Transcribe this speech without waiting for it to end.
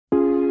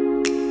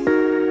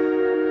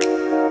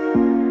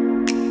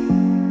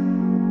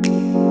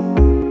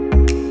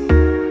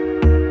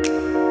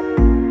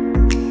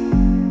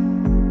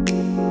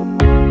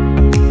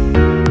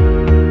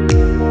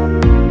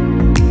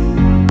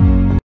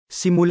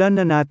simulan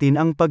na natin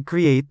ang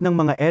pag-create ng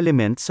mga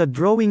element sa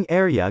drawing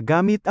area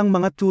gamit ang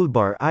mga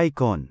toolbar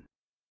icon.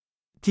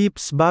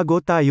 Tips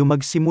bago tayo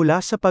magsimula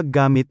sa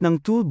paggamit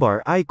ng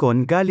toolbar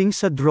icon galing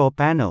sa Draw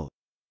panel.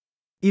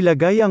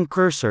 Ilagay ang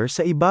cursor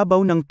sa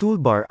ibabaw ng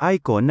toolbar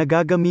icon na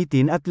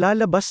gagamitin at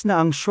lalabas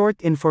na ang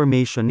short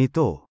information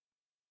nito.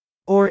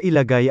 Or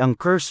ilagay ang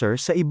cursor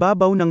sa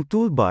ibabaw ng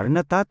toolbar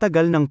na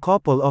tatagal ng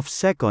couple of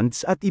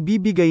seconds at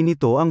ibibigay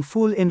nito ang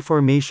full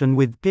information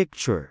with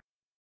picture.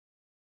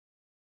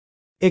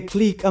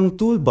 I-click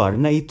ang toolbar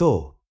na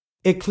ito.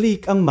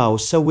 I-click ang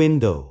mouse sa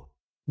window.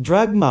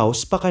 Drag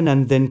mouse pa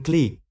kanan then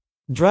click.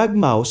 Drag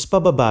mouse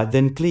pababa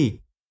then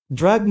click.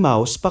 Drag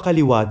mouse pa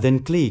kaliwa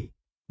then click.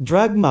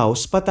 Drag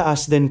mouse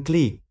pataas then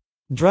click.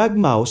 Drag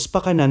mouse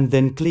pa kanan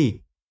then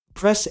click.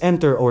 Press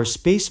enter or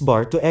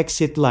spacebar to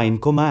exit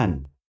line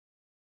command.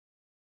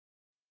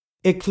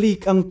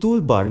 I-click ang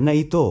toolbar na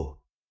ito.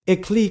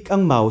 I-click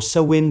ang mouse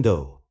sa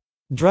window.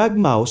 Drag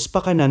mouse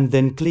pa kanan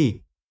then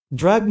click.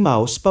 Drag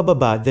mouse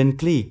pababa then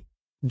click.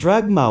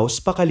 Drag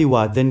mouse pa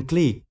kaliwa then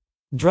click.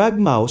 Drag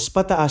mouse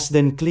pataas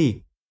then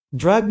click.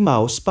 Drag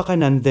mouse pa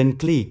kanan then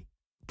click.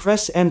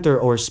 Press enter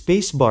or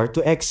spacebar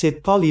to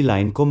exit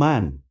polyline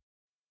command.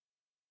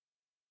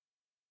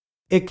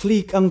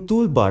 I-click ang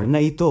toolbar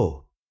na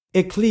ito.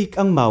 I-click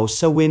ang mouse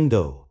sa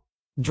window.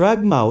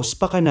 Drag mouse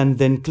pa kanan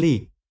then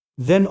click.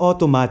 Then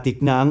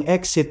automatic na ang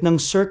exit ng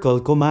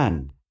circle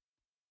command.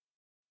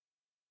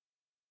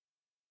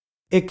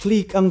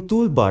 I-click ang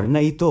toolbar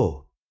na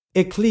ito.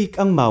 I-click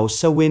ang mouse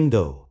sa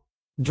window.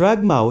 Drag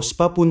mouse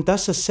papunta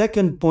sa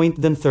second point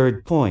then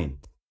third point.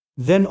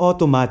 Then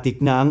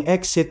automatic na ang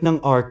exit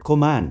ng arc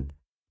command.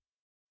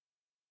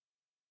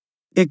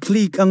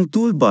 I-click ang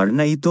toolbar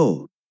na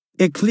ito.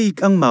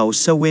 I-click ang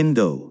mouse sa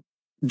window.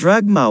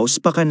 Drag mouse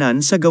pa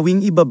kanan sa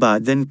gawing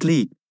ibaba then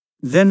click.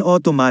 Then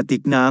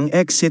automatic na ang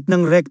exit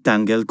ng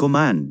rectangle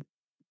command.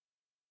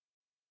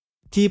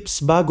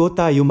 Tips bago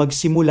tayo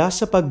magsimula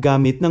sa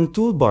paggamit ng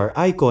toolbar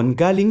icon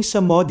galing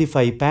sa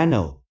Modify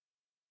panel.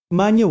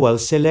 Manual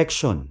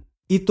selection.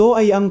 Ito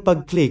ay ang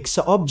pag-click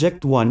sa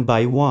object one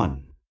by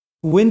one.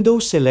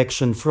 Window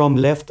selection from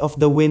left of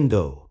the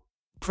window.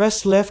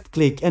 Press left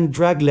click and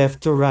drag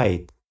left to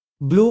right.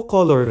 Blue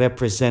color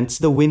represents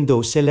the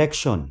window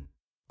selection.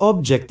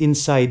 Object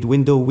inside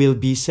window will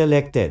be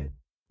selected.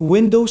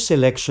 Window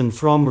selection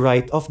from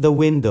right of the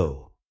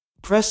window.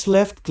 Press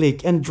left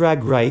click and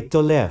drag right to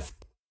left.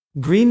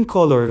 Green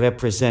color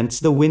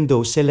represents the window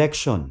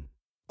selection.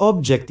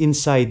 Object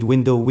inside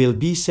window will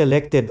be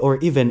selected or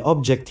even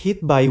object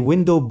hit by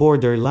window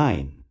border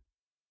line.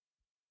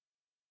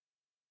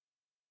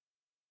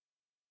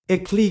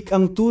 I-click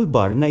ang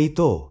toolbar na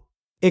ito.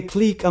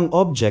 I-click ang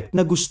object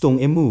na gustong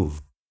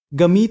i-move.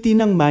 Gamitin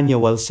ang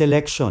manual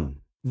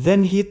selection.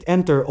 Then hit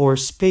enter or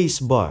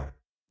space bar.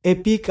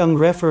 I-pick ang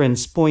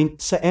reference point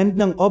sa end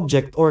ng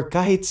object or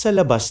kahit sa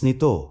labas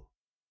nito.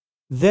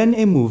 Then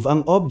i-move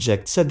ang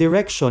object sa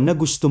direction na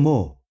gusto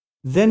mo.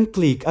 Then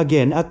click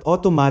again at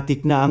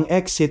automatic na ang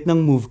exit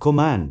ng move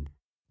command.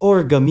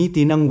 Or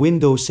gamitin ang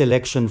window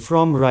selection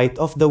from right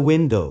of the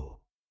window.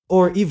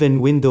 Or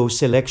even window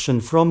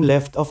selection from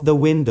left of the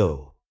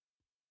window.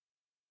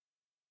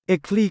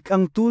 I-click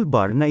ang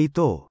toolbar na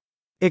ito.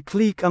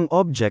 I-click ang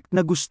object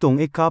na gustong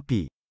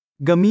i-copy.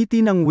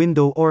 Gamitin ang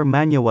window or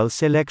manual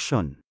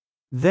selection.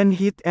 Then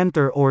hit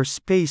enter or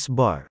space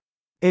bar.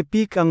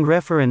 I-pick ang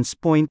reference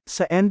point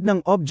sa end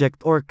ng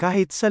object or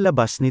kahit sa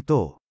labas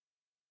nito.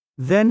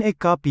 Then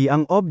i-copy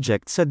ang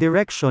object sa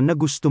direction na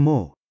gusto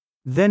mo.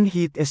 Then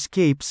hit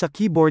escape sa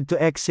keyboard to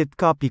exit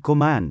copy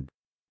command.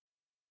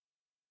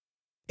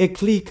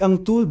 I-click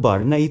ang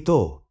toolbar na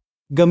ito.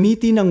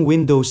 Gamitin ang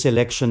window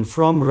selection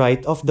from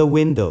right of the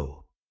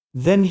window.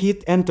 Then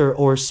hit enter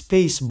or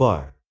space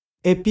bar.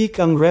 I-pick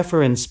ang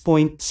reference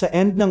point sa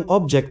end ng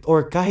object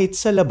or kahit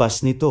sa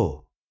labas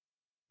nito.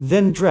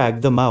 Then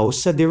drag the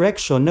mouse sa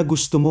direction na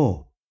gusto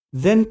mo.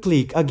 Then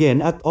click again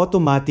at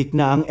automatic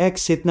na ang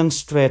exit ng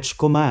stretch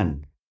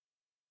command.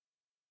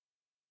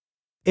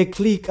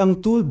 I-click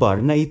ang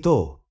toolbar na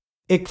ito.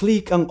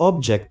 I-click ang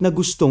object na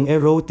gustong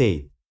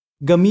i-rotate.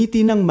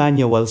 Gamitin ang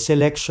manual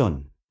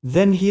selection.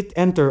 Then hit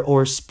enter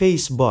or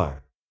space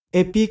bar.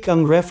 I-pick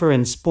ang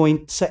reference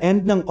point sa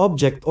end ng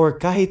object or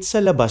kahit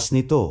sa labas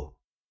nito.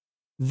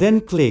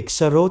 Then click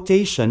sa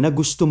rotation na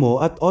gusto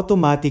mo at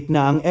automatic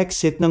na ang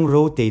exit ng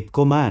rotate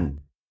command.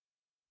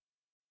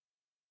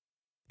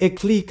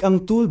 I-click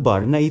ang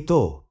toolbar na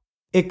ito.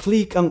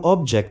 I-click ang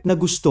object na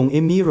gustong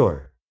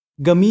i-mirror.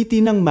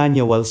 Gamitin ang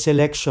manual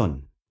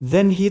selection.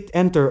 Then hit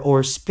enter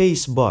or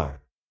space bar.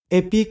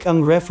 I-pick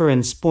ang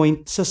reference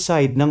point sa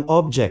side ng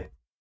object.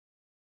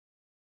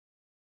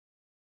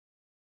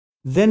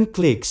 Then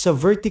click sa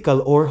vertical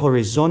or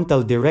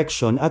horizontal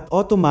direction at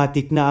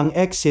automatic na ang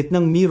exit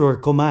ng mirror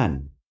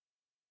command.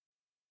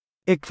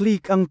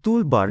 I-click ang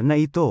toolbar na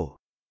ito.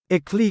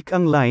 I-click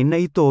ang line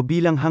na ito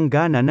bilang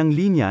hangganan ng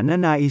linya na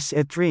nais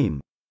i-trim.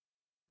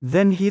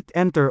 Then hit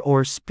enter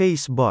or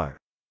space bar.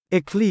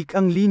 I-click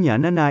ang linya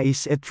na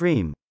nais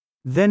i-trim.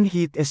 Then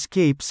hit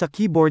escape sa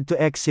keyboard to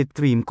exit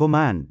trim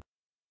command.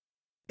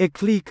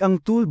 I-click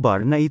ang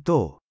toolbar na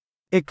ito.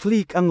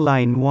 I-click ang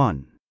line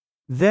 1.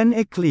 Then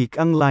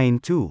i-click ang line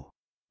 2.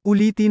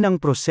 Ulitin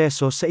ang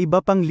proseso sa iba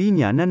pang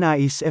linya na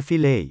nais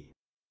i-fillet.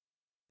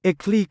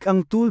 I-click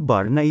ang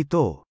toolbar na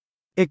ito.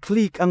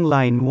 I-click ang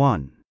line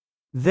 1.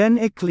 Then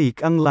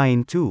i-click ang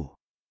line 2.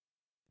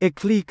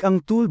 I-click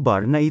ang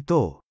toolbar na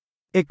ito.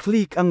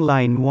 I-click ang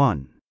line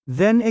 1.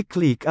 Then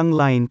i-click ang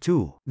line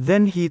 2.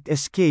 Then hit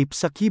escape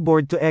sa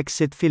keyboard to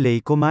exit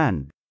fillet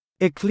command.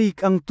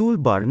 I-click ang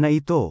toolbar na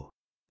ito.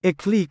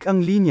 I-click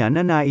ang linya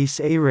na nais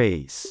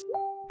i-erase.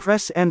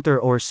 Press enter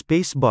or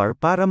spacebar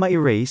para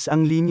ma-erase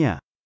ang linya.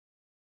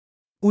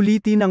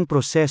 Ulitin ang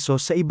proseso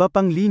sa iba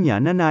pang linya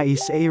na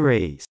nais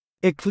i-erase.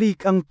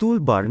 I-click ang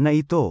toolbar na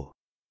ito.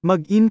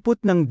 Mag-input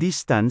ng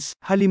distance,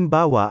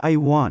 halimbawa ay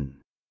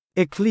 1.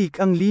 I-click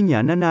ang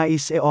linya na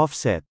nais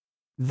i-offset.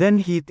 Then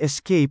hit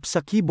escape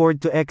sa keyboard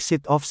to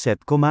exit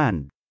offset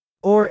command.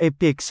 Or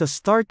i-pick sa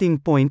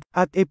starting point,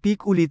 at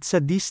i-pick ulit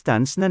sa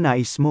distance na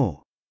nais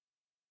mo.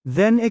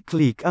 Then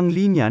i-click ang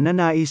linya na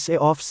nais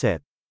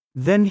i-offset.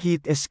 Then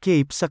hit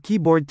escape sa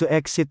keyboard to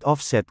exit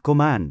offset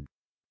command.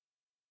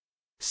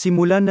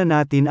 Simulan na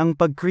natin ang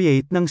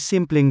pag-create ng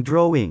simpleng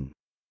drawing.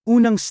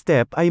 Unang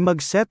step ay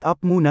mag-set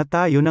up muna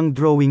tayo ng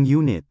drawing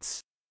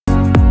units.